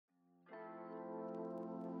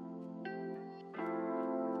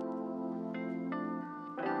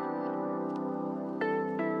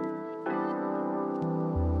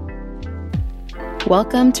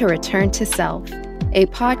Welcome to Return to Self, a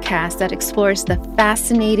podcast that explores the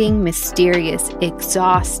fascinating, mysterious,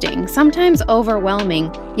 exhausting, sometimes overwhelming,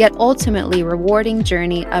 yet ultimately rewarding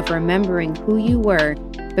journey of remembering who you were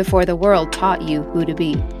before the world taught you who to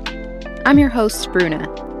be. I'm your host, Bruna,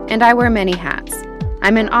 and I wear many hats.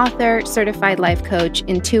 I'm an author, certified life coach,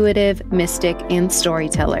 intuitive, mystic, and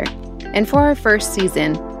storyteller. And for our first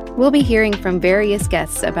season, we'll be hearing from various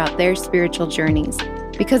guests about their spiritual journeys.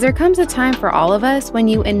 Because there comes a time for all of us when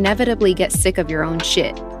you inevitably get sick of your own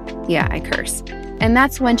shit. Yeah, I curse. And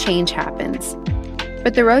that's when change happens.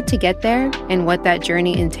 But the road to get there and what that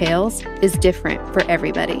journey entails is different for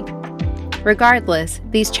everybody. Regardless,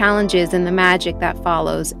 these challenges and the magic that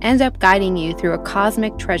follows end up guiding you through a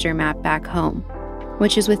cosmic treasure map back home,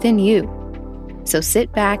 which is within you. So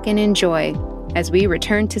sit back and enjoy as we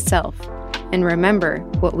return to self and remember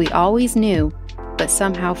what we always knew but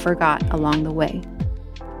somehow forgot along the way.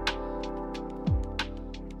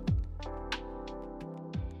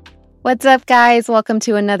 What's up, guys? Welcome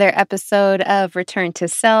to another episode of Return to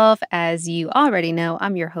Self. As you already know,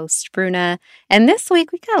 I'm your host, Bruna. And this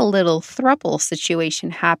week, we got a little throuple situation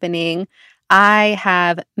happening. I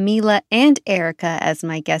have Mila and Erica as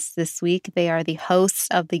my guests this week. They are the hosts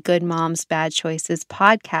of the Good Moms, Bad Choices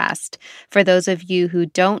podcast. For those of you who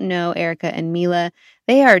don't know Erica and Mila,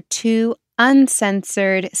 they are two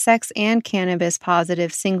uncensored, sex and cannabis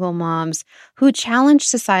positive single moms who challenge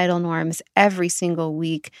societal norms every single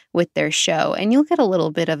week with their show. And you'll get a little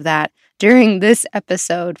bit of that during this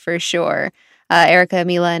episode for sure. Erica,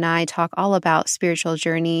 Mila, and I talk all about spiritual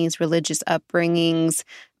journeys, religious upbringings,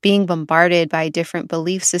 being bombarded by different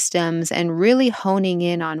belief systems, and really honing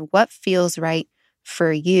in on what feels right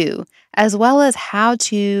for you, as well as how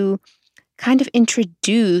to kind of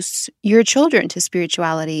introduce your children to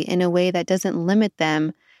spirituality in a way that doesn't limit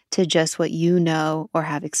them to just what you know or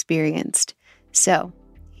have experienced. So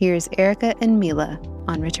here's Erica and Mila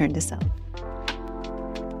on Return to Self.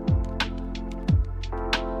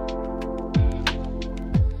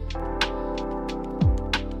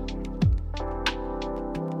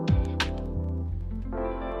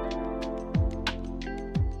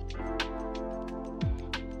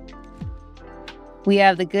 We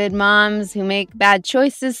have the good moms who make bad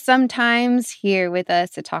choices sometimes here with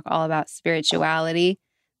us to talk all about spirituality.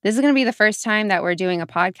 This is going to be the first time that we're doing a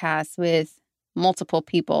podcast with multiple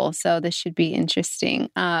people, so this should be interesting.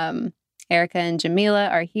 Erica and Jamila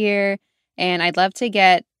are here, and I'd love to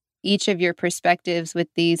get each of your perspectives with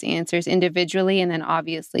these answers individually and then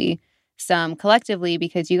obviously some collectively,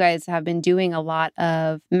 because you guys have been doing a lot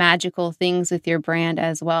of magical things with your brand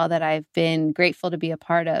as well that I've been grateful to be a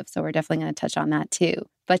part of. So we're definitely going to touch on that too.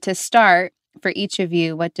 But to start, for each of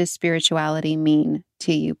you, what does spirituality mean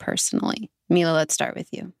to you personally? Mila, let's start with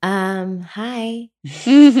you. Hi.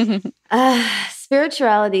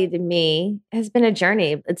 Spirituality to me has been a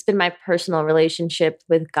journey. It's been my personal relationship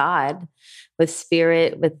with God, with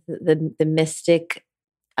spirit, with the mystic,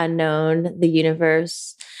 unknown, the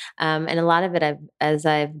universe. And a lot of it, as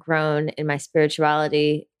I've grown in my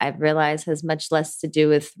spirituality, I've realized has much less to do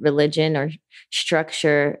with religion or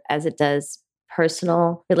structure as it does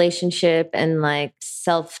personal relationship and like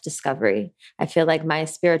self-discovery. I feel like my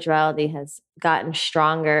spirituality has gotten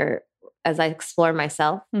stronger as I explore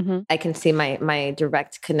myself. Mm-hmm. I can see my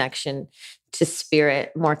direct connection to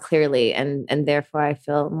spirit more clearly, and therefore I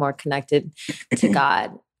feel more connected to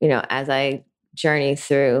God, as I journey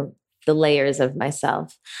through the layers of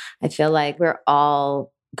myself. I feel like we're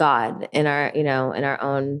all God in our, in our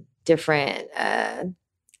own different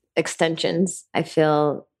extensions. I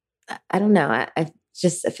feel, I don't know. I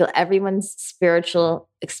feel everyone's spiritual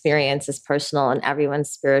experience is personal, and everyone's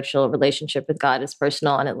spiritual relationship with God is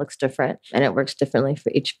personal, and it looks different and it works differently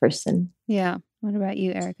for each person. Yeah. What about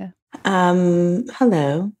you, Erica?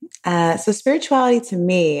 Hello. So spirituality to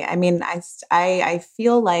me, I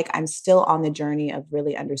feel like I'm still on the journey of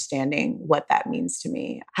really understanding what that means to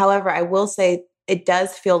me. However, I will say it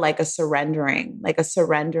does feel like a surrendering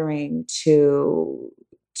to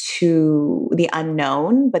the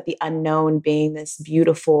unknown, but the unknown being this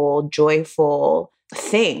beautiful, joyful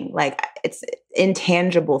thing, like it's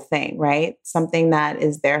intangible thing, right? Something that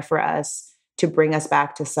is there for us to bring us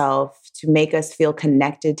back to self, to make us feel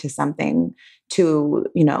connected to something, to,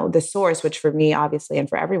 the source, which for me, obviously, and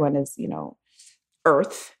for everyone is,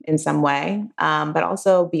 earth in some way. But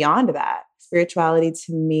also beyond that, spirituality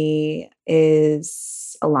to me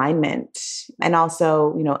is alignment, and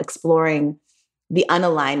also, exploring the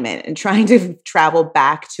unalignment and trying to travel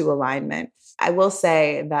back to alignment. I will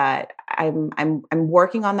say that I'm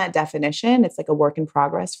working on that definition. It's like a work in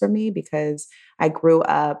progress for me because I grew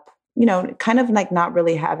up kind of like not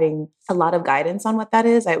really having a lot of guidance on what that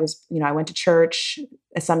is. I went to church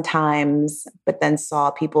sometimes, but then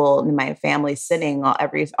saw people in my family sinning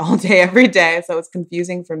all day, every day. So it's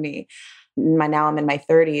confusing for me. Now I'm in my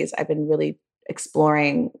 30s. I've been really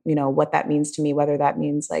exploring, what that means to me, whether that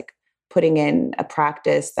means like putting in a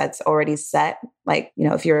practice that's already set, like,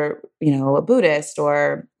 if you're, a Buddhist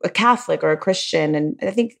or a Catholic or a Christian. And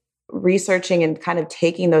I think researching and kind of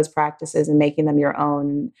taking those practices and making them your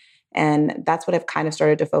own. And that's what I've kind of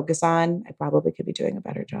started to focus on. I probably could be doing a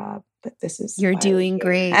better job, but You're doing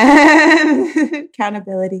great.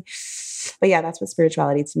 Accountability. But yeah, that's what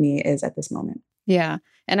spirituality to me is at this moment. Yeah.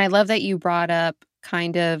 And I love that you brought up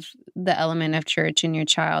kind of the element of church in your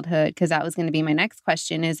childhood, because that was going to be my next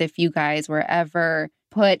question, is if you guys were ever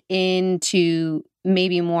put into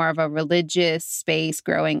maybe more of a religious space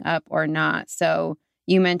growing up or not. So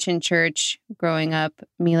you mentioned church growing up.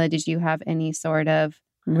 Mila, did you have any sort of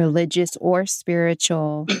religious or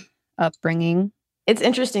spiritual upbringing? It's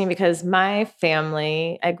interesting because my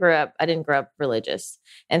family, I didn't grow up religious.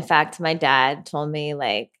 In fact, my dad told me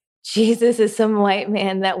like, Jesus is some white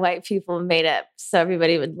man that white people made up so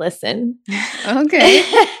everybody would listen. Okay.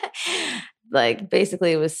 Like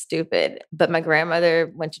basically it was stupid. But my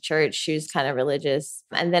grandmother went to church. She was kind of religious.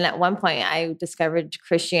 And then at one point I discovered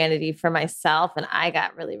Christianity for myself and I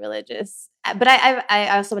got really religious. But I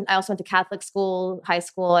also went to Catholic school, high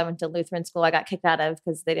school. I went to Lutheran school. I got kicked out of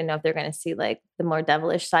because they didn't know if they were going to see like the more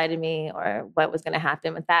devilish side of me or what was going to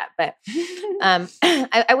happen with that. But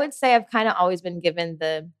I would say I've kind of always been given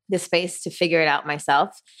the space to figure it out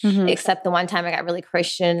myself. Mm-hmm. Except the one time I got really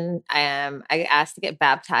Christian, I asked to get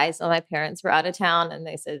baptized when my parents were out of town, and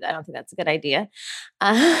they said, "I don't think that's a good idea."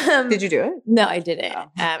 Did you do it? No, I didn't. Oh.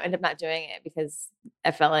 I ended up not doing it because I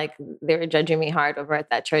felt like they were judging me hard over at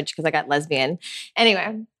that church because I got lesbian.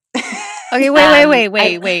 Anyway. Okay,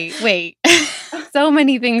 wait. So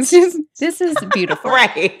many things. This is beautiful.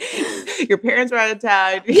 Right. Your parents were out of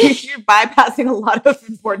town. You're bypassing a lot of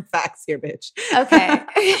important facts here, bitch. Okay.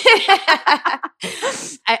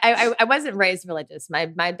 I wasn't raised religious.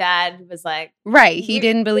 My dad was like... Right. He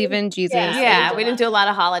didn't believe in Jesus. Yeah. We didn't do a lot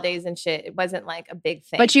of holidays and shit. It wasn't like a big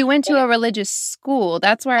thing. But you went to a religious school.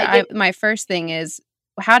 That's where my first thing is,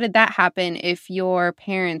 how did that happen if your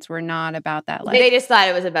parents were not about that life? They just thought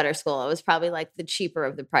it was a better school. It was probably like the cheaper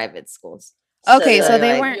of the private schools. Okay, so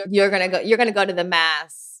they weren't. You're gonna go to the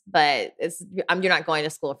mass, but you're not going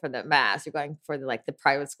to school for the mass. You're going for the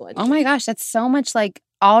private school education. Oh my gosh, that's so much like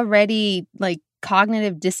already like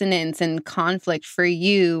cognitive dissonance and conflict for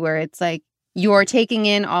you, where it's like you're taking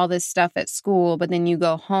in all this stuff at school, but then you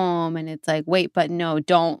go home and it's like, wait, but no,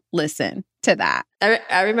 don't listen to that.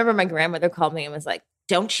 I remember my grandmother called me and was like,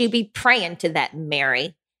 "Don't you be praying to that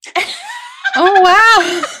Mary." Oh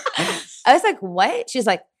wow! I was like, "What?" She's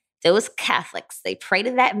like, "Those Catholics, they pray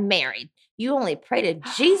to that Mary. You only pray to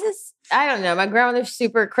Jesus?" I don't know. My grandmother's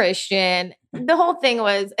super Christian. The whole thing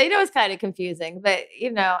was, it was kind of confusing, but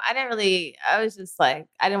I was just like,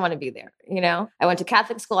 I didn't want to be there. I went to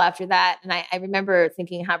Catholic school after that. And I remember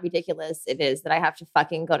thinking how ridiculous it is that I have to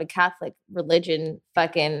fucking go to Catholic religion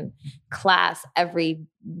fucking class every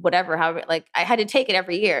whatever, however, like I had to take it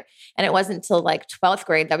every year. And it wasn't until like 12th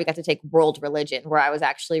grade that we got to take world religion, where I was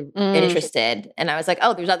actually interested. And I was like,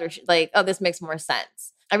 oh, there's other, this makes more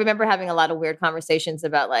sense. I remember having a lot of weird conversations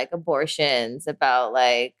about like abortions, about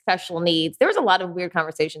like special needs. There was a lot of weird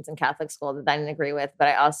conversations in Catholic school that I didn't agree with, but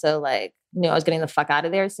I also knew I was getting the fuck out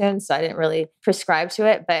of there soon. So I didn't really prescribe to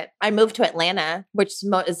it, but I moved to Atlanta, which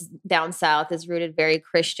is down South, is rooted very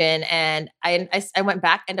Christian. And I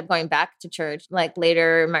ended up going back to church like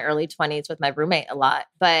later in my early 20s with my roommate a lot.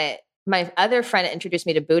 But my other friend introduced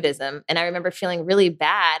me to Buddhism, and I remember feeling really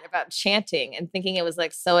bad about chanting and thinking it was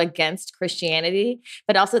like so against Christianity,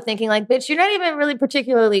 but also thinking like, bitch, you're not even really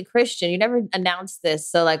particularly Christian. You never announced this.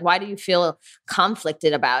 So like, why do you feel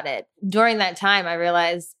conflicted about it? During that time, I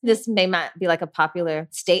realized this may not be like a popular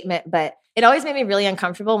statement, but it always made me really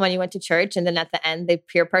uncomfortable when you went to church and then at the end, they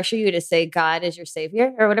peer pressure you to say God is your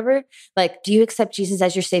savior or whatever. Like, do you accept Jesus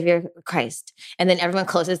as your savior, Christ? And then everyone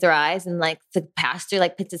closes their eyes and like the pastor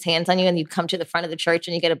like puts his hands on you and you come to the front of the church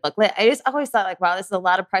and you get a booklet. I just always thought like, wow, this is a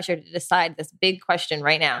lot of pressure to decide this big question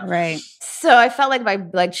right now. Right. So I felt like by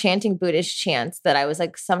like chanting Buddhist chants that I was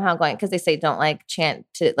like somehow going, because they say don't like chant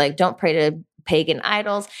to like, don't pray to pagan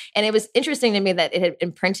idols. And it was interesting to me that it had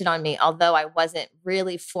imprinted on me, although I wasn't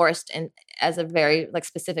really forced in as a very like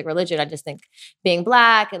specific religion. I just think being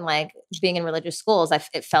Black and like being in religious schools,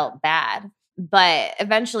 it felt bad. But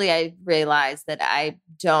eventually I realized that I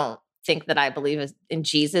don't think that I believe in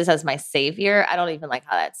Jesus as my savior. I don't even like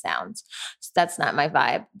how that sounds. So that's not my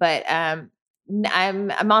vibe. But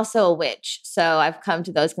I'm also a witch. So I've come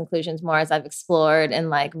to those conclusions more as I've explored and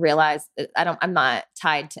like realized that I'm not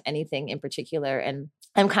tied to anything in particular. And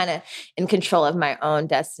I'm kind of in control of my own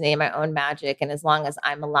destiny, my own magic. And as long as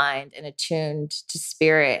I'm aligned and attuned to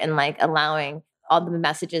spirit and like allowing all the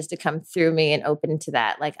messages to come through me and open to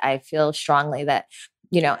that, like I feel strongly that,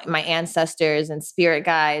 you know, my ancestors and spirit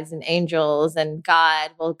guides and angels and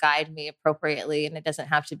God will guide me appropriately. And it doesn't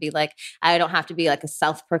have to be like, I don't have to be like a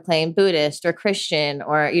self-proclaimed Buddhist or Christian,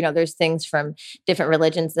 or, you know, there's things from different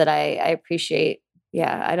religions that I appreciate.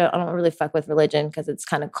 Yeah. I don't really fuck with religion because it's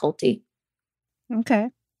kind of culty. Okay.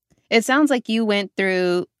 It sounds like you went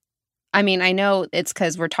through, I mean, I know it's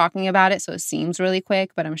because we're talking about it, so it seems really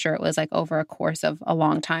quick, but I'm sure it was like over a course of a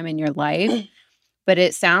long time in your life. But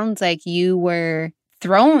it sounds like you were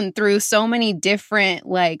thrown through so many different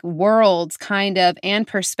like worlds kind of, and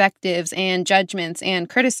perspectives and judgments and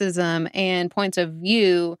criticism and points of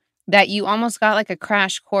view, that you almost got like a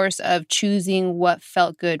crash course of choosing what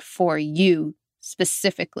felt good for you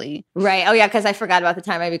specifically. Right. Oh yeah, because I forgot about the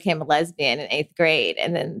time I became a lesbian in 8th grade,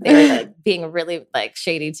 and then they were like being really like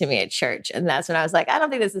shady to me at church, and that's when I was like, I don't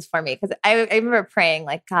think this is for me. Because I remember praying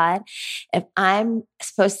like, God, if I'm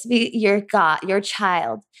supposed to be your God, your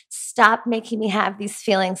child, stop making me have these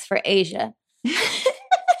feelings for Asia.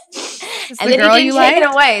 And then he didn't take it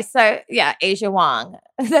away. So yeah, Asia Wong.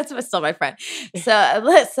 That's what's still my friend. So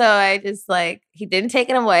I just like, he didn't take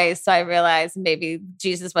it away. So I realized maybe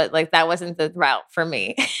Jesus was like, that wasn't the route for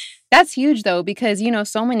me. That's huge though, because, you know,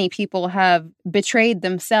 so many people have betrayed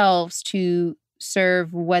themselves to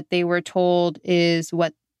serve what they were told is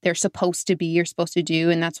what they're supposed to be, you're supposed to do.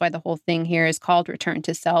 And that's why the whole thing here is called Return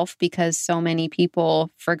to Self, because so many people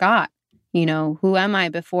forgot, you know, who am I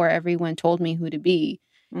before everyone told me who to be?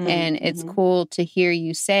 And it's cool to hear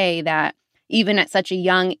you say that even at such a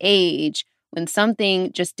young age, when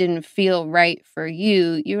something just didn't feel right for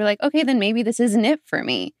you, you were like, okay, then maybe this isn't it for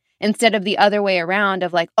me. Instead of the other way around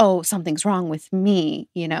of like, oh, something's wrong with me,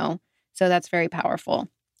 you know? So that's very powerful.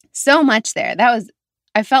 So much there.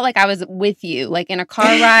 I felt like I was with you, like in a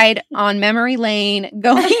car ride on memory lane,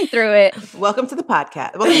 going through it. Welcome to the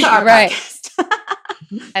podcast. Welcome to our podcast.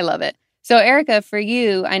 I love it. So Erica, for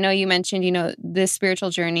you, I know you mentioned, you know, this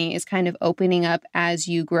spiritual journey is kind of opening up as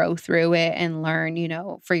you grow through it and learn, you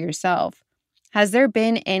know, for yourself. Has there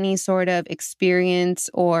been any sort of experience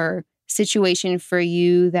or situation for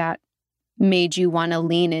you that made you want to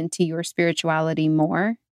lean into your spirituality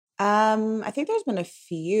more? I think there's been a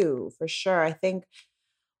few for sure. I think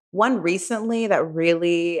one recently that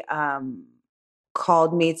really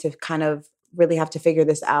called me to kind of really have to figure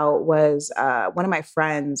this out was one of my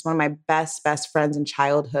friends, one of my best friends in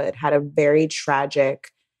childhood, had a very tragic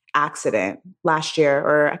accident last year,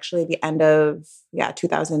 or actually the end of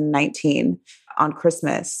 2019 on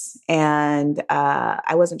Christmas. And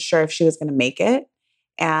I wasn't sure if she was going to make it.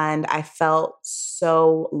 And I felt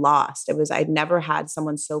so lost. I'd never had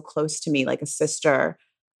someone so close to me, like a sister,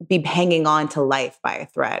 be hanging on to life by a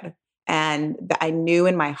thread. And I knew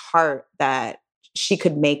in my heart that she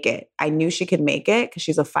could make it. I knew she could make it because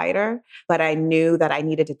she's a fighter, but I knew that I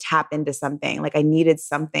needed to tap into something. Like I needed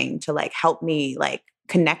something to like help me like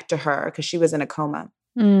connect to her because she was in a coma.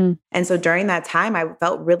 And so during that time, I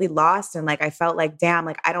felt really lost. And like, I felt like, damn,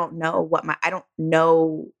 like, I don't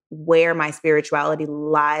know where my spirituality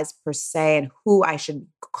lies per se and who I should be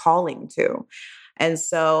calling to. And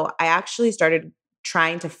so I actually started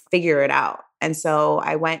trying to figure it out. And so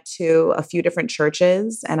I went to a few different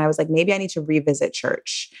churches and I was like, maybe I need to revisit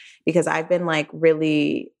church because I've been like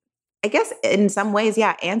really, I guess in some ways,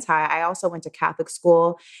 anti. I also went to Catholic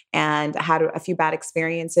school and had a few bad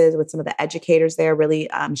experiences with some of the educators there really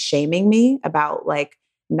shaming me about like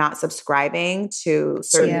not subscribing to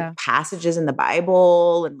certain passages in the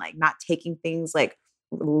Bible and like not taking things like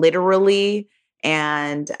literally.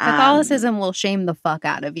 And Catholicism will shame the fuck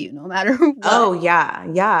out of you no matter what. Oh, yeah.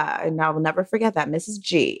 Yeah. And I will never forget that. Mrs.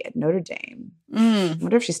 G at Notre Dame. I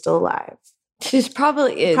wonder if she's still alive. She's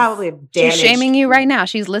probably is. Probably She's shaming you right now.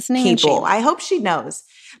 She's listening. People. I hope she knows.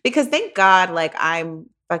 Because thank God, like, I'm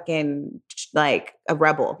fucking like a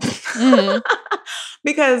rebel.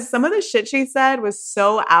 Because some of the shit she said was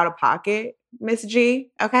so out of pocket, Miss G.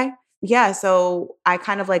 Okay. Yeah, so I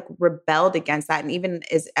kind of like rebelled against that. And even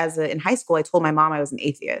in high school, I told my mom I was an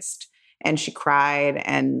atheist and she cried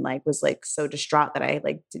and like was like so distraught that I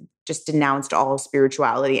like just denounced all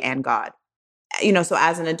spirituality and God. You know, so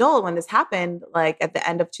as an adult, when this happened, like at the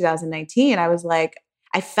end of 2019, I was like,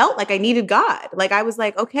 I felt like I needed God. Like I was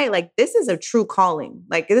like, okay, like this is a true calling.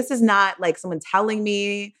 Like this is not like someone telling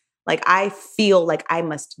me, like I feel like I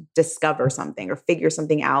must discover something or figure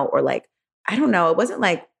something out or like, I don't know. It wasn't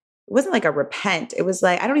like wasn't like a repent. It was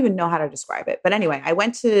like, I don't even know how to describe it. But anyway, I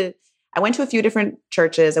went to a few different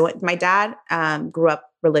churches. My dad grew up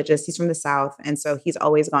religious. He's from the South. And so he's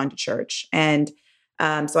always gone to church. And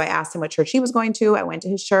so I asked him what church he was going to. I went to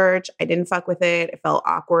his church. I didn't fuck with it. It felt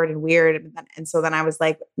awkward and weird. And so then I was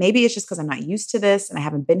like, maybe it's just because I'm not used to this and I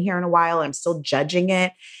haven't been here in a while and I'm still judging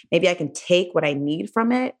it. Maybe I can take what I need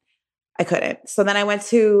from it. I couldn't. So then I went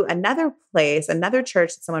to another place, another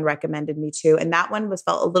church that someone recommended me to. And that one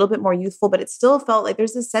felt a little bit more youthful, but it still felt like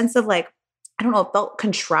there's this sense of like, I don't know, it felt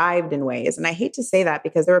contrived in ways. And I hate to say that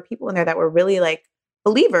because there were people in there that were really like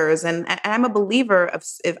believers. And I'm a believer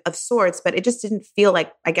of sorts, but it just didn't feel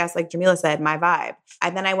like, I guess, like Jamila said, my vibe.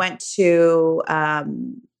 And then I went to,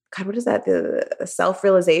 God, what is that? The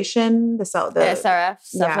self-realization, the SRF,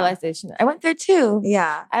 self-realization. Yeah. I went there too.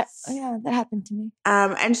 Yeah. Yeah, that happened to me.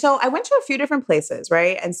 And so I went to a few different places,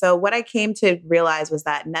 right? And so what I came to realize was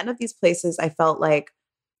that none of these places I felt like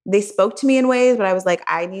they spoke to me in ways, but I was like,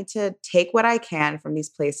 I need to take what I can from these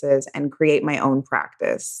places and create my own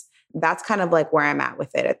practice. That's kind of like where I'm at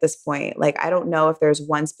with it at this point. Like, I don't know if there's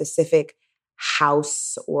one specific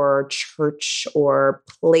house or church or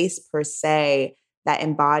place per se that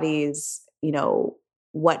embodies,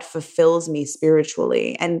 what fulfills me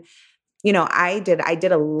spiritually. And, I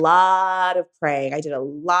did a lot of praying. I did a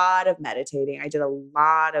lot of meditating. I did a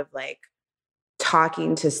lot of like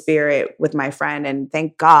talking to spirit with my friend. And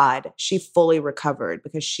thank God she fully recovered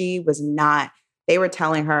because she was not, they were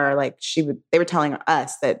telling her like they were telling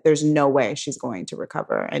us that there's no way she's going to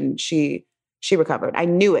recover. And she recovered. I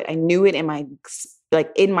knew it. I knew it in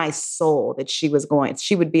my soul that she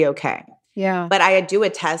would be okay. Yeah. But I do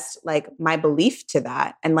attest like my belief to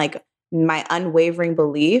that and like my unwavering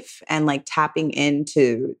belief and like tapping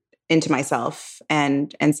into myself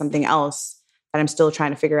and something else that I'm still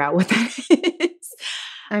trying to figure out what that is.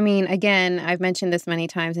 I mean, again, I've mentioned this many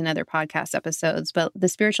times in other podcast episodes, but the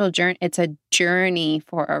spiritual journey, it's a journey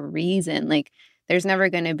for a reason. Like there's never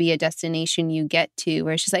going to be a destination you get to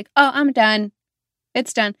where it's just like, oh, I'm done.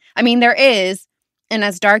 It's done. I mean, there is. And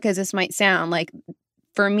as dark as this might sound, like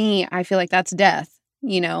for me, I feel like that's death,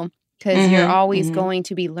 because you're always going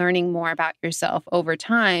to be learning more about yourself over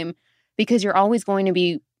time because you're always going to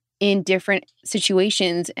be in different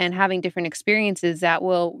situations and having different experiences that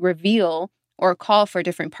will reveal or call for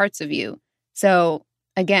different parts of you. So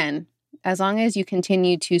again, as long as you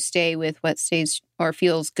continue to stay with what stays or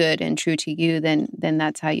feels good and true to you, then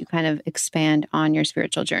that's how you kind of expand on your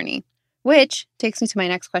spiritual journey, which takes me to my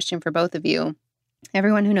next question for both of you.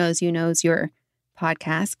 Everyone who knows you knows your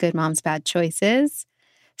podcast, Good Moms, Bad Choices.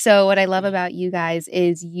 So what I love about you guys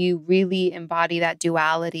is you really embody that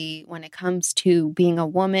duality when it comes to being a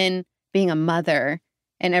woman, being a mother,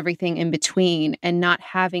 and everything in between, and not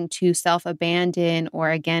having to self-abandon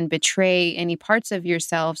or, again, betray any parts of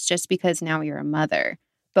yourselves just because now you're a mother.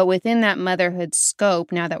 But within that motherhood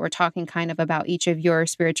scope, now that we're talking kind of about each of your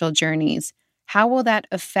spiritual journeys, how will that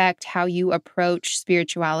affect how you approach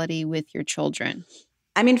spirituality with your children?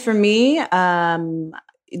 I mean, for me,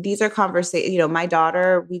 these are conversations, my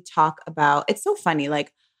daughter, we talk about, it's so funny.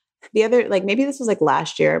 Like maybe this was like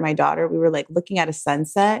last year, my daughter, we were like looking at a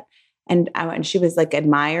sunset and she was like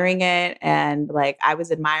admiring it. And like, I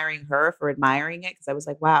was admiring her for admiring it. Cause I was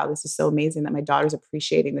like, wow, this is so amazing that my daughter's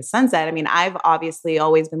appreciating the sunset. I mean, I've obviously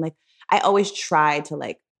always been like, I always try to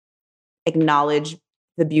like acknowledge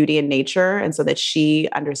the beauty in nature. And so that she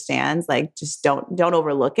understands, like, just don't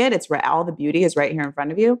overlook it. It's right. All the beauty is right here in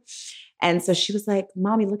front of you. And so she was like,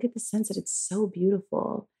 Mommy, look at the sunset. It's so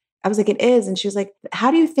beautiful. I was like, it is. And she was like,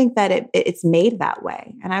 how do you think that it's made that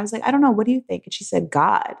way? And I was like, I don't know. What do you think? And she said,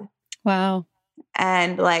 God. Wow.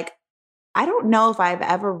 And like, I don't know if I've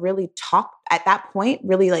ever really talked at that point,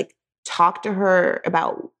 really like talked to her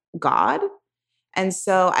about God. And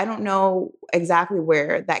so I don't know exactly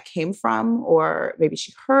where that came from, or maybe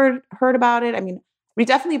she heard about it. I mean, we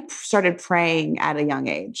definitely started praying at a young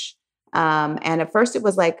age. And at first it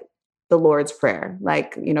was like the Lord's Prayer,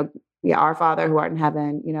 like, our Father who art in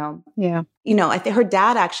heaven, Yeah. I think her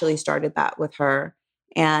dad actually started that with her.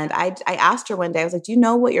 And I asked her one day, I was like, do you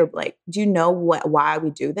know what you're like? Do you know why we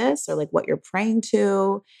do this, or like what you're praying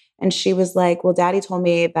to? And she was like, well, Daddy told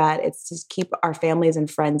me that it's to keep our families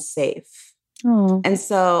and friends safe. Oh. And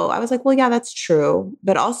so I was like, well, yeah, that's true.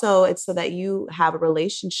 But also it's so that you have a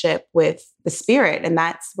relationship with the spirit. And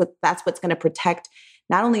that's what's going to protect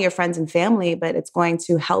not only your friends and family, but it's going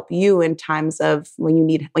to help you in times of when you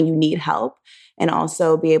need help, and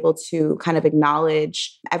also be able to kind of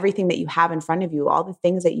acknowledge everything that you have in front of you, all the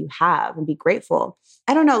things that you have, and be grateful.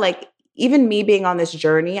 I don't know, like, even me being on this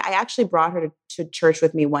journey, I actually brought her to church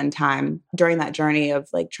with me one time during that journey of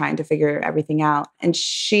like trying to figure everything out. And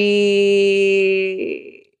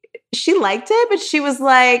she liked it, but she was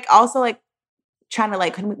like also like trying to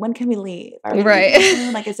like, when can we leave? Are we Right. leaving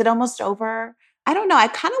soon? Like, is it almost over? I don't know. I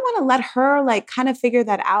kind of want to let her like kind of figure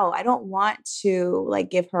that out. I don't want to like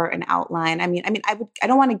give her an outline. I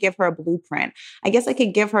don't want to give her a blueprint. I guess I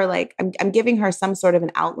could give her like, I'm giving her some sort of an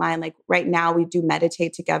outline. Like right now we do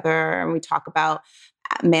meditate together and we talk about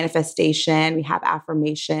manifestation. We have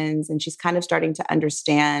affirmations and she's kind of starting to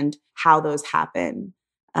understand how those happen.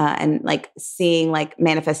 And like seeing like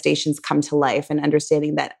manifestations come to life and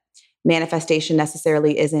understanding that manifestation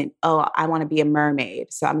necessarily isn't, oh, I want to be a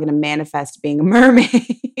mermaid, so I'm going to manifest being a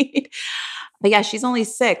mermaid. But yeah, she's only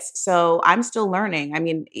 6, so I'm still learning. I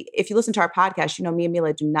mean, if you listen to our podcast, you know, me and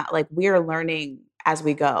Mila do not like, we're learning as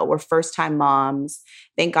we go. We're first-time moms.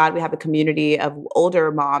 Thank God we have a community of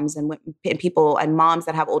older moms and people and moms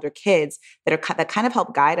that have older kids that kind of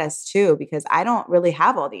help guide us too, because I don't really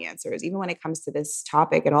have all the answers, even when it comes to this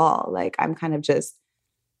topic at all. Like I'm kind of just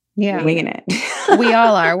winging it. We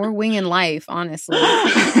all are. We're winging life, honestly.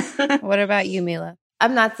 What about you, Mila?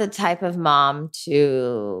 I'm not the type of mom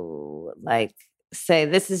to like say,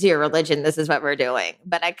 this is your religion, this is what we're doing.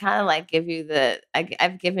 But I kind of like give you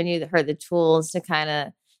I've given her the tools to kind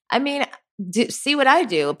of, see what I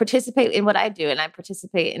do, participate in what I do. And I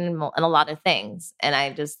participate in a lot of things. And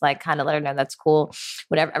I just like kind of let her know that's cool.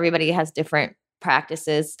 Whatever, everybody has different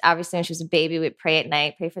practices. Obviously, when she was a baby, we'd pray at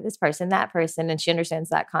night, pray for this person, that person. And she understands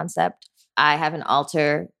that concept. I have an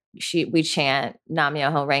altar. We chant Nam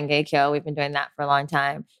Myoho Renge Kyo. We've been doing that for a long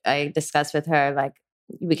time. I discussed with her, like,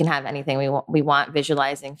 we can have anything we want,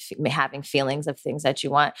 visualizing, having feelings of things that you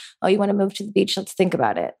want. Oh, you want to move to the beach? Let's think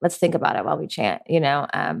about it. Let's think about it while we chant,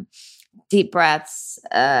 deep breaths.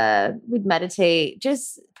 We'd meditate,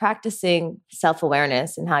 just practicing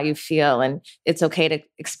self-awareness and how you feel. And it's okay to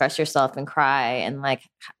express yourself and cry and like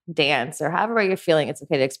dance or however you're feeling. It's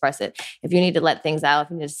okay to express it. If you need to let things out,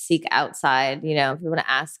 if you need to seek outside, if you want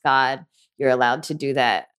to ask God, you're allowed to do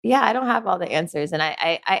that. Yeah, I don't have all the answers. And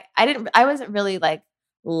I wasn't really like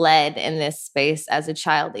led in this space as a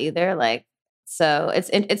child either. Like, so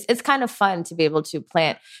it's kind of fun to be able to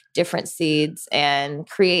plant different seeds and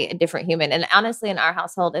create a different human. And honestly, in our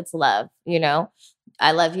household, it's love.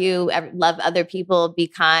 I love you. Love other people. Be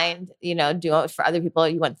kind. Do it for other people.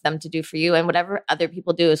 You want them to do for you, and whatever other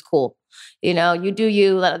people do is cool. You do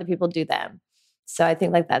you. Let other people do them. So I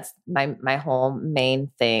think like that's my whole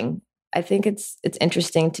main thing. I think it's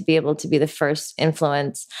interesting to be able to be the first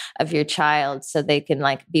influence of your child so they can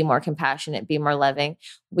like be more compassionate, be more loving.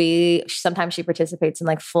 Sometimes she participates in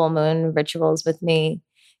like full moon rituals with me,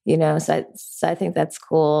 so I think that's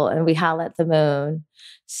cool. And we howl at the moon.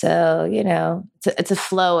 So, it's a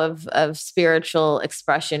flow of spiritual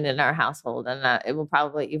expression in our household, and it will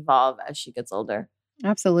probably evolve as she gets older.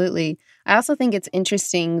 Absolutely. I also think it's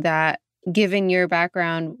interesting that given your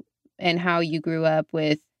background and how you grew up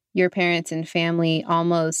with your parents and family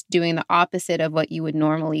almost doing the opposite of what you would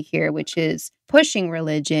normally hear, which is pushing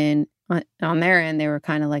religion on their end. They were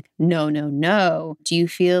kind of like, no, no, no. Do you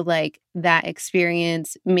feel like that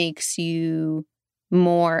experience makes you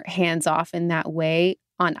more hands-off in that way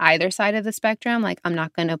on either side of the spectrum? Like, I'm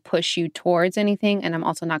not going to push you towards anything, and I'm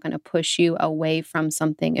also not going to push you away from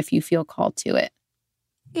something if you feel called to it.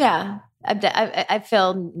 Yeah. I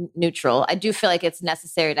feel neutral. I do feel like it's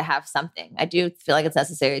necessary to have something. I do feel like it's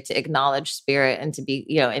necessary to acknowledge spirit and to be,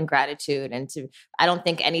 in gratitude I don't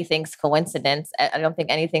think anything's coincidence. I don't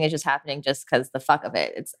think anything is just happening just because the fuck of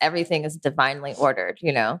it. Everything is divinely ordered,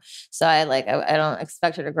 So I don't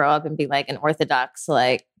expect her to grow up and be like an Orthodox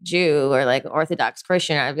like Jew or like Orthodox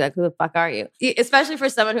Christian. I'd be like, who the fuck are you? Especially for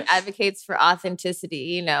someone who advocates for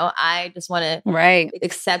authenticity, I just want to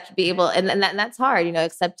accept, be able, and that's hard,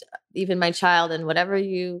 accept even my child, and whatever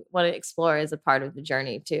you want to explore is a part of the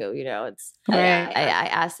journey too. It's right. I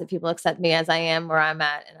ask that people accept me as I am, where I'm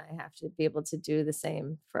at, and I have to be able to do the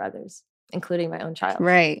same for others, including my own child.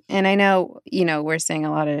 Right. And I know, we're saying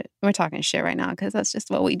we're talking shit right now because that's just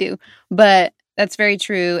what we do, but that's very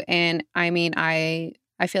true. And I mean, I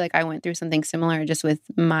feel like I went through something similar just with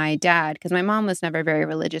my dad, because my mom was never very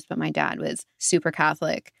religious, but my dad was super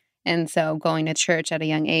Catholic. And so going to church at a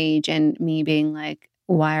young age and me being like,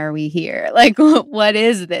 why are we here? Like, what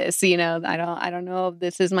is this? I don't know if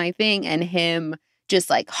this is my thing. And him just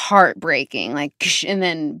like heartbreaking, like, and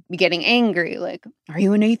then getting angry, like, are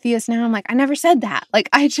you an atheist now? I'm like, I never said that. Like,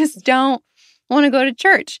 I just don't want to go to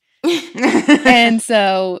church. And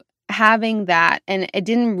so having that, and it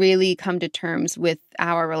didn't really come to terms with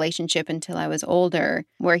our relationship until I was older,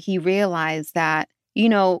 where he realized that,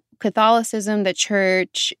 Catholicism, the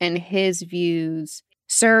church, and his views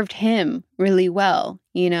served him really well,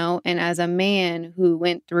 and as a man who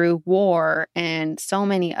went through war and so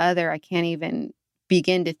many other, I can't even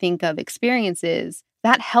begin to think of experiences,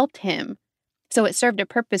 that helped him. So it served a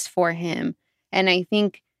purpose for him. And I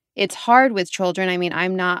think it's hard with children. I mean,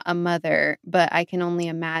 I'm not a mother, but I can only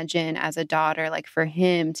imagine as a daughter, like for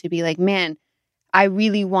him to be like, man, I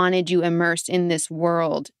really wanted you immersed in this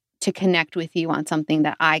world to connect with you on something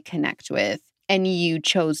that I connect with. And you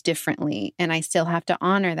chose differently. And I still have to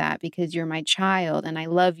honor that because you're my child and I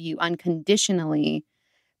love you unconditionally.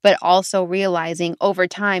 But also realizing over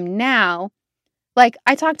time now, like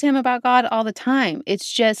I talk to him about God all the time.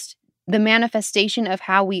 It's just the manifestation of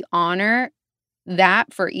how we honor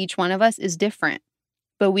that for each one of us is different.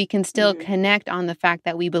 But we can still connect on the fact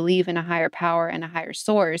that we believe in a higher power and a higher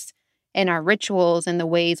source. And our rituals and the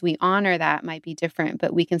ways we honor that might be different,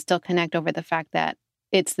 but we can still connect over the fact that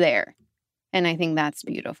it's there. And I think that's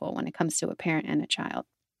beautiful when it comes to a parent and a child.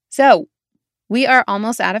 So we are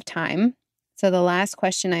almost out of time. So the last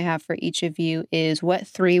question I have for each of you is, what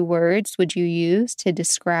 3 words would you use to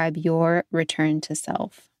describe your return to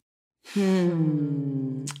self? Let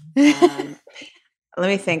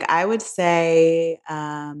me think. I would say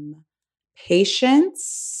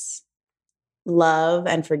patience, love,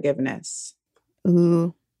 and forgiveness.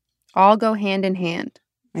 Ooh, all go hand in hand.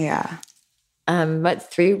 Yeah. What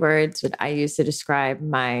 3 words would I use to describe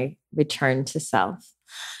my return to self?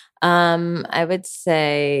 I would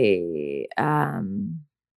say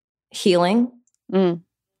healing,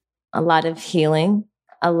 a lot of healing,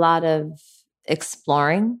 a lot of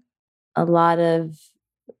exploring, a lot of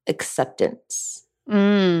acceptance.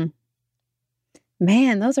 Man,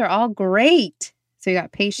 those are all great. So you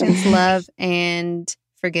got patience, love, and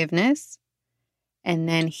forgiveness. And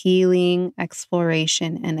then healing,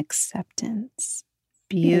 exploration, and acceptance.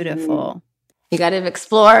 Beautiful. You got to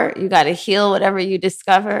explore, you got to heal whatever you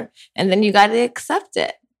discover, and then you got to accept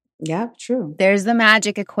it. Yeah, true. There's the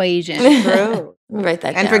magic equation. True. Let me write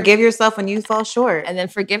that down. And forgive yourself when you fall short. And then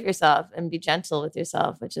forgive yourself and be gentle with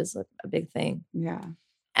yourself, which is a big thing. Yeah.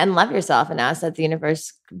 And love yourself and ask that the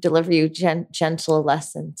universe deliver you gentle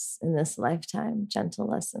lessons in this lifetime. Gentle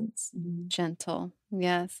lessons. Gentle.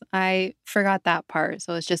 Yes. I forgot that part.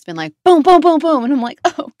 So it's just been like, boom, boom, boom, boom. And I'm like,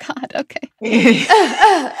 oh God, okay.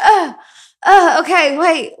 Okay,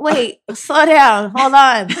 wait, slow down. Hold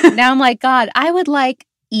on. Now I'm like, God, I would like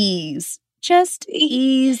ease. Just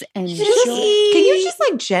ease and joy. Can you just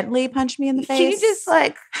like gently punch me in the face? Can you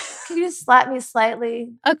just slap me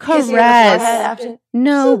slightly? A Kiss me on the forehead caress. after?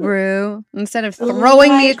 No, Brew. Instead of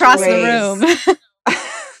throwing me across the room.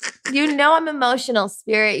 You know I'm emotional,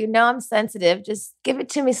 Spirit. You know I'm sensitive. Just give it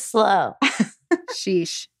to me slow.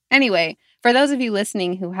 Sheesh. Anyway, for those of you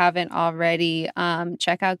listening who haven't already,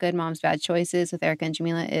 check out Good Moms, Bad Choices with Erica and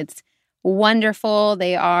Jamila. It's wonderful.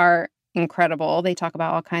 They are incredible. They talk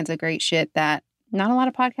about all kinds of great shit that not a lot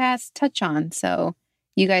of podcasts touch on. So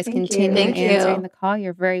you guys continue answering the call.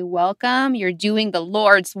 You're very welcome. You're doing the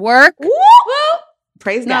Lord's work. Woo!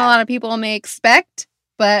 Praise God. Not a lot of people may expect,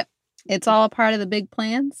 but it's all a part of the big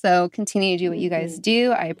plan. So continue to do what you guys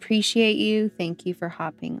do. I appreciate you. Thank you for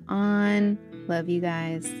hopping on. Love you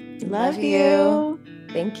guys. Love you.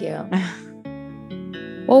 Thank you.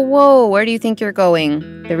 Whoa, where do you think you're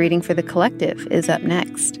going? The Reading for the Collective is up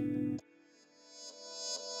next.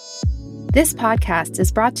 This podcast is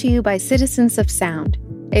brought to you by Citizens of Sound,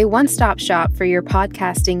 a one-stop shop for your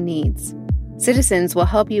podcasting needs. Citizens will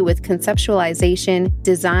help you with conceptualization,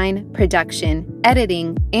 design, production,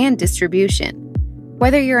 editing, and distribution.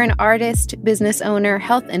 Whether you're an artist, business owner,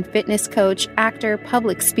 health and fitness coach, actor,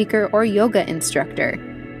 public speaker, or yoga instructor,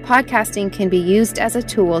 podcasting can be used as a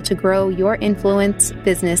tool to grow your influence,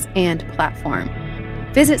 business, and platform.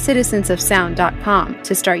 Visit citizensofsound.com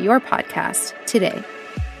to start your podcast today.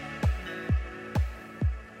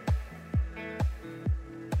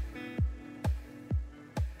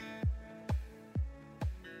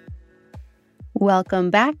 Welcome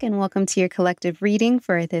back and welcome to your collective reading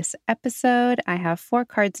for this episode. I have 4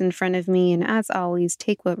 cards in front of me, and as always,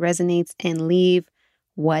 take what resonates and leave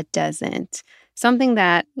what doesn't. Something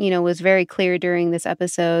that, was very clear during this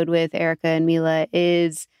episode with Erica and Mila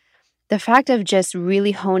is the fact of just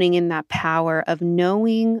really honing in that power of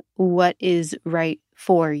knowing what is right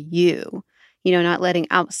for you. Not letting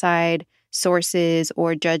outside sources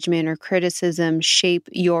or judgment or criticism shape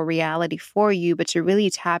your reality for you, but to really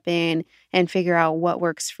tap in and figure out what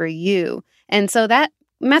works for you. And so that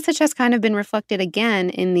message has kind of been reflected again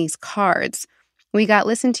in these cards. We got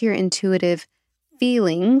listen to your intuitive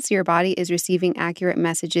feelings. Your body is receiving accurate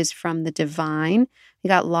messages from the divine. We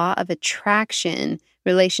got law of attraction,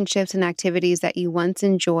 Relationships and activities that you once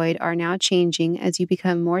enjoyed are now changing as you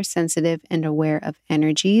become more sensitive and aware of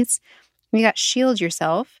energies. You got shield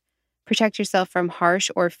yourself. Protect yourself from harsh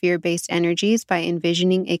or fear-based energies by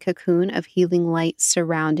envisioning a cocoon of healing light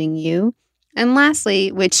surrounding you. And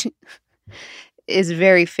lastly, which is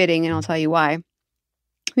very fitting, and I'll tell you why,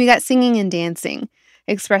 we got singing and dancing.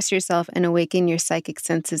 Express yourself and awaken your psychic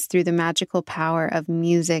senses through the magical power of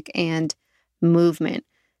music and movement.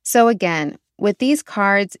 So again, with these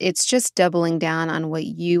cards, it's just doubling down on what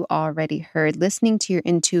you already heard, listening to your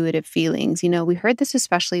intuitive feelings. We heard this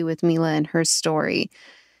especially with Mila and her story.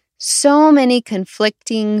 So many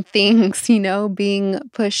conflicting things, being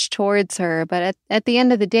pushed towards her. But at the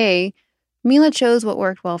end of the day, Mila chose what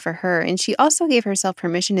worked well for her. And she also gave herself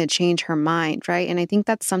permission to change her mind, right? And I think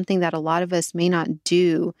that's something that a lot of us may not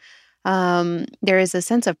do. There is a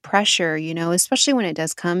sense of pressure, especially when it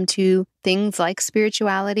does come to things like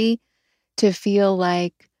spirituality, to feel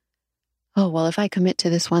like, oh, well, if I commit to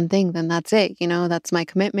this one thing, then that's it. That's my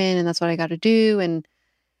commitment and that's what I got to do. And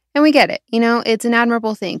we get it. It's an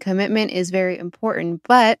admirable thing. Commitment is very important,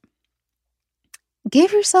 but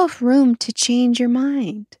give yourself room to change your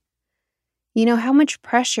mind. How much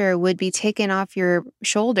pressure would be taken off your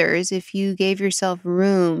shoulders if you gave yourself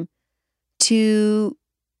room to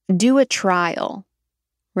do a trial,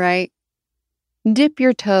 right? Dip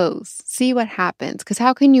your toes, see what happens. Because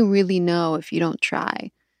how can you really know if you don't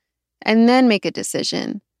try? And then make a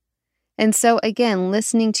decision. And so again,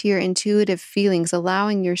 listening to your intuitive feelings,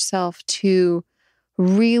 allowing yourself to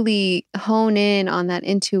really hone in on that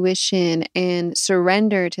intuition and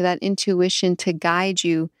surrender to that intuition to guide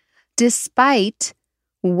you, despite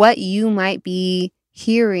what you might be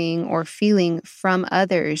hearing or feeling from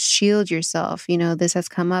others. Shield yourself. This has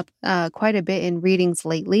come up quite a bit in readings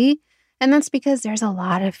lately. And that's because there's a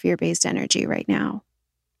lot of fear-based energy right now.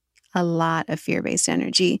 A lot of fear-based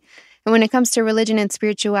energy. And when it comes to religion and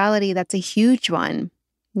spirituality, that's a huge one.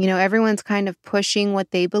 Everyone's kind of pushing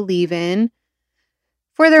what they believe in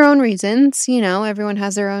for their own reasons. Everyone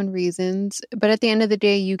has their own reasons. But at the end of the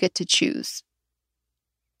day, you get to choose.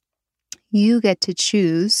 You get to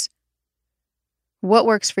choose what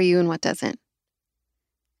works for you and what doesn't.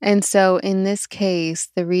 And so in this case,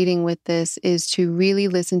 the reading with this is to really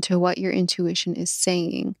listen to what your intuition is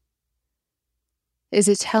saying. Is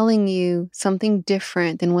it telling you something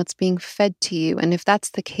different than what's being fed to you? And if that's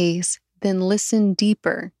the case, then listen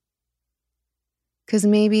deeper. Because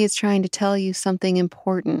maybe it's trying to tell you something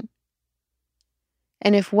important.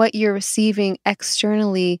 And if what you're receiving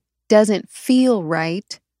externally doesn't feel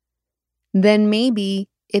right, then maybe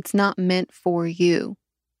it's not meant for you.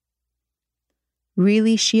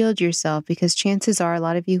 Really shield yourself, because chances are a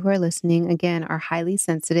lot of you who are listening, again, are highly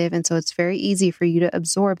sensitive. And so it's very easy for you to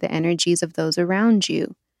absorb the energies of those around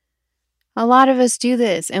you. A lot of us do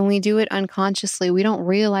this, and we do it unconsciously. We don't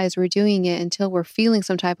realize we're doing it until we're feeling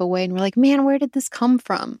some type of way. And we're like, man, where did this come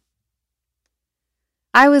from?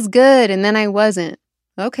 I was good and then I wasn't.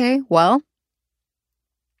 Okay, well,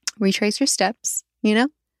 retrace your steps, Who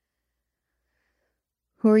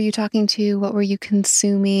are you talking to? What were you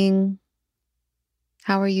consuming?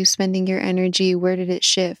 How are you spending your energy? Where did it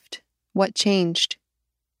shift? What changed?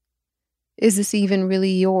 Is this even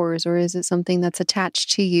really yours, or is it something that's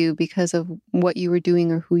attached to you because of what you were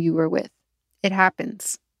doing or who you were with? It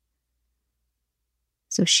happens.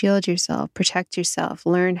 So shield yourself, protect yourself,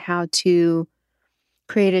 learn how to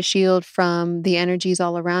create a shield from the energies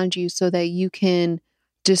all around you so that you can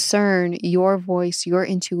discern your voice, your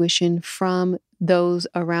intuition from those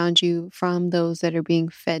around you, from those that are being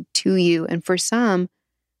fed to you. And for some,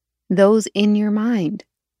 those in your mind.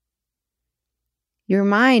 Your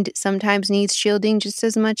mind sometimes needs shielding just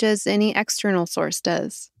as much as any external source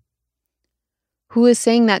does. Who is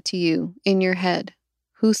saying that to you in your head?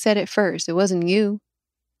 Who said it first? It wasn't you.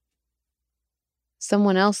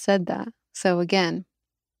 Someone else said that. So again,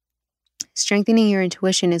 strengthening your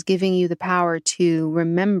intuition is giving you the power to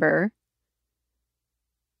remember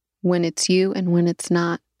when it's you and when it's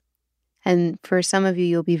not. And for some of you,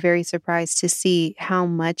 you'll be very surprised to see how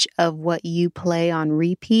much of what you play on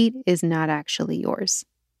repeat is not actually yours.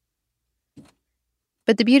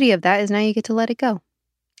 But the beauty of that is now you get to let it go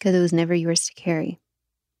because it was never yours to carry.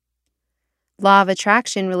 Law of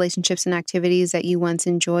attraction, relationships and activities that you once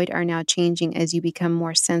enjoyed are now changing as you become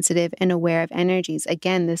more sensitive and aware of energies.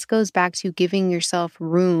 Again, this goes back to giving yourself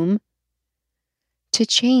room to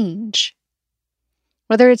change.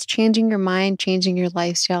 Whether it's changing your mind, changing your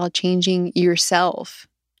lifestyle, changing yourself.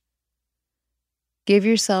 Give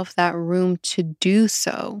yourself that room to do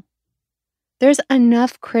so. There's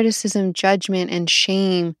enough criticism, judgment, and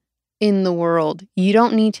shame in the world. You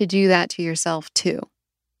don't need to do that to yourself too.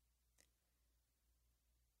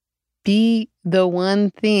 Be the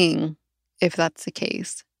one thing, if that's the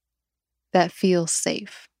case, that feels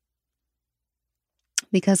safe.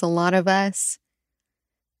 Because a lot of us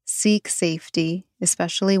seek safety,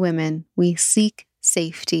 especially women. We seek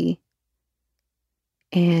safety,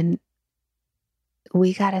 and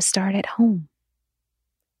we got to start at home.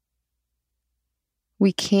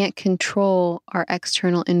 We can't control our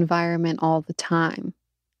external environment all the time.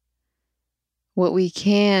 What we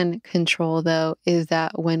can control, though, is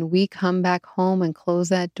that when we come back home and close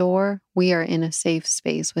that door, we are in a safe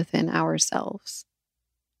space within ourselves.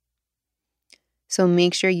 So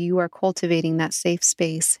make sure you are cultivating that safe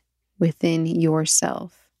space within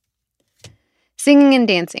yourself. Singing and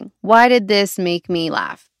dancing. Why did this make me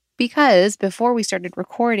laugh? Because before we started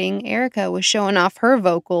recording, Erica was showing off her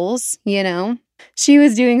vocals, She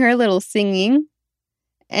was doing her little singing.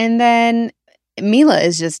 And then Mila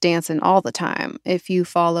is just dancing all the time. If you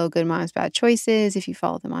follow Good Moms Bad Choices, if you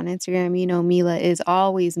follow them on Instagram, Mila is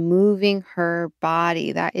always moving her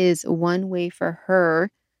body. That is one way for her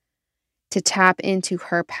to tap into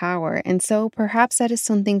her power. And so perhaps that is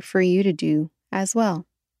something for you to do as well.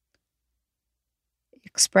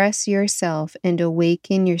 Express yourself and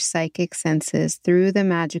awaken your psychic senses through the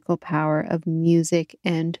magical power of music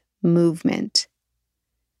and movement.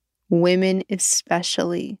 Women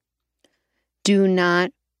especially, do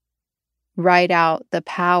not write out the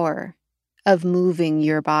power of moving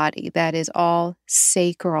your body. That is all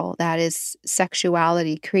sacral. That is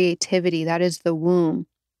sexuality, creativity. That is the womb.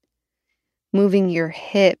 Moving your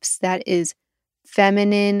hips, that is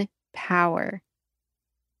feminine power.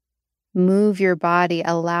 Move your body.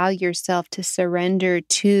 Allow yourself to surrender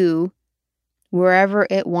to wherever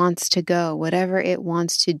it wants to go, whatever it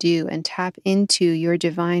wants to do, and tap into your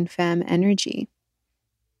divine femme energy.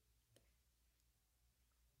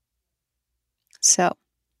 So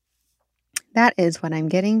that is what I'm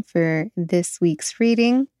getting for this week's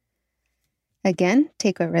reading. Again,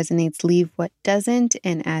 take what resonates, leave what doesn't.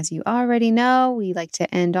 And as you already know, we like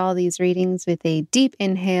to end all these readings with a deep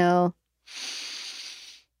inhale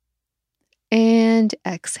and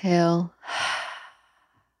exhale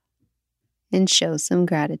and show some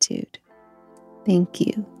gratitude. Thank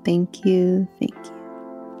you, thank you, thank you.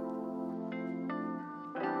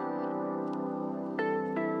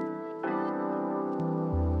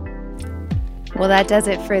 Well, that does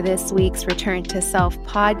it for this week's Return to Self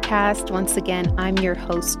podcast. Once again, I'm your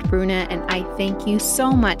host, Bruna, and I thank you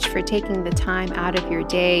so much for taking the time out of your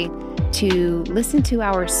day to listen to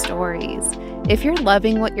our stories. If you're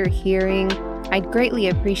loving what you're hearing, I'd greatly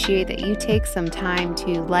appreciate that you take some time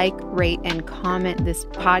to like, rate, and comment this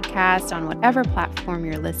podcast on whatever platform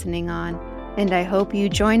you're listening on. And I hope you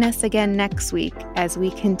join us again next week as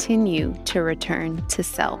we continue to return to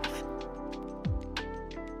self.